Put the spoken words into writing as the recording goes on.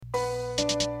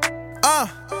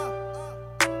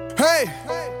Hey,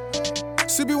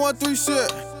 CB13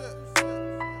 shit.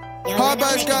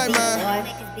 Hardbody guy, man.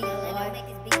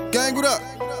 Gang, what up?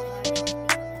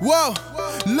 Whoa,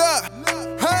 look.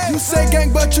 Hey, you say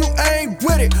gang, but you ain't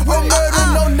with it. No murder,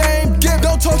 no name give.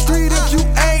 Don't talk street if you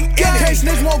ain't in it. Case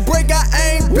niggas won't break, I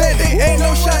ain't been it. Ain't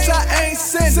no shots, I ain't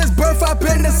sent. Since birth, I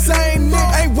been the same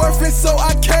nigga. Ain't worth it, so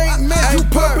I can't miss. You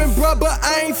perpin', bruh, but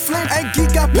I ain't flint. Ain't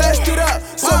geek, I passed it up.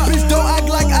 So bitch, don't act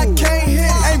like I can't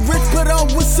hit. Ain't rich, put on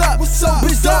what's up. So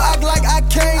bitch, don't act like I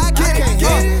can't get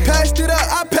it. Passed it up,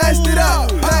 I passed it up.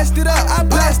 Passed it up, I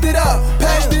passed it up.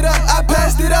 Passed it up, I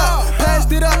passed it up.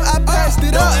 Passed it up, I passed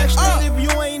it up. Don't act straight if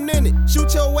you ain't in it.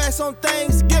 Shoot your ass on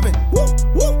Thanksgiving. Woo,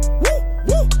 woo, woo,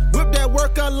 woo. Whip that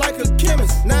work out like a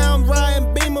chemist. Now I'm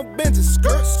riding Beamer Benches.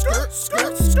 Skirt, skirt,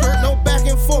 skirt, skirt. No back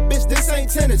and forth, bitch, this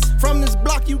ain't tennis. From this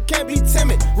block, you can't be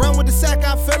timid. Run with the sack,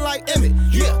 I feel like Emmett.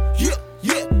 Yeah, yeah,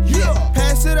 yeah, yeah.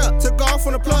 Pass it up. Took off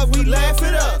from the plug, we laugh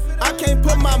it up. I can't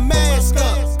put my mask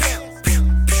up.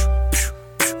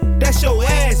 That's your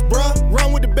ass, bruh.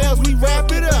 Run with the bells, we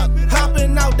wrap it up.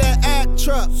 Hopping out that act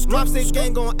truck. Dropstick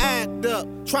gang gon' act up.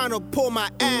 Tryna pull my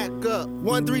act up.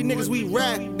 1-3 niggas, we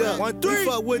racked up. 1-3. We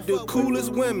fuck with the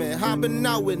coolest women. Hopping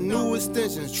out with new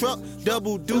extensions. Truck,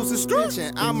 double deuce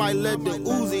suspension. I might let the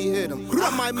Uzi hit him. I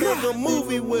might make a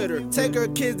movie with her. Take her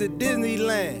kids to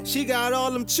Disneyland. She got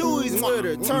all them chewies with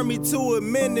her. Turn me to a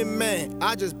minute man.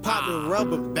 I just popped a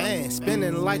rubber band.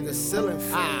 Spinning like a ceiling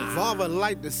fan. Revolver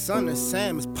like the sun of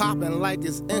Sam. It's popping like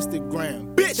it's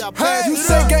Instagram. Bitch, I passed you it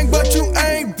say up. gang, but you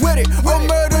ain't with it. No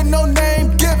murder, no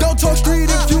name give. Don't talk street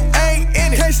if you ain't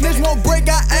in it. Case niggas won't break,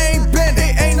 I ain't been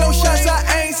it. Ain't no shots,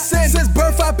 I ain't sent. Since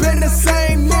birth, I been the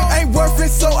same nigga. Ain't worth it,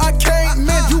 so I can't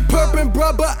miss. You perpin',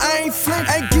 bruh, but I ain't flint.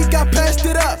 Ain't geek, I passed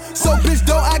it up. So bitch,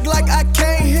 don't act like I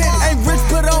can't hit. Ain't rich,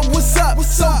 put on what's up.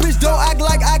 So bitch, don't act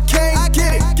like I can't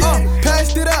get it.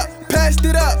 Passed it up, passed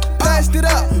it up, passed it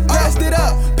up, passed it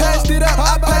up, passed it up.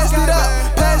 I passed it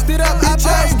up, passed it up, I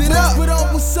passed it up. Put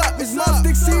on what's up. It's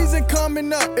lipstick season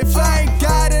coming up. If I ain't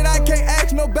got it, I can't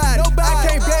ask nobody. I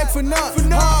can't beg for nothing.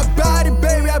 Hardbody,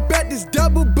 baby, I bet this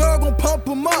double bird gon' pump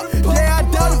 'em up. Yeah,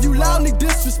 I doubt if you loudly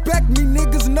disrespect me,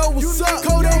 niggas know what's up.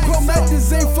 Codeine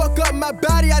promethazine ain't fuck up my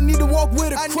body. I need to walk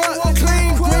with a crutch.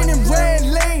 Clean, green, and red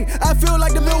lane. I feel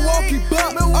like the Milwaukee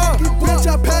Buck. Bitch,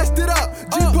 I passed it up.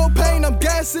 G propane, I'm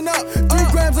gassing up. 3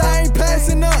 grams, I ain't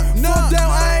passing up. Fall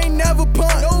down, I ain't never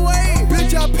punt. No way.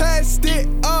 Bitch, I passed it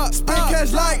up. Spin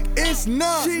cash like it's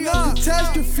none. She a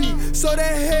catastrophe, so that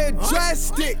head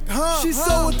drastic. She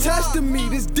so attached to me,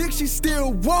 this dick she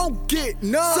still won't get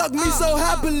none. Suck me so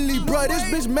happily, bruh. This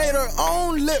bitch made her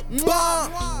own lip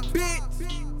balm.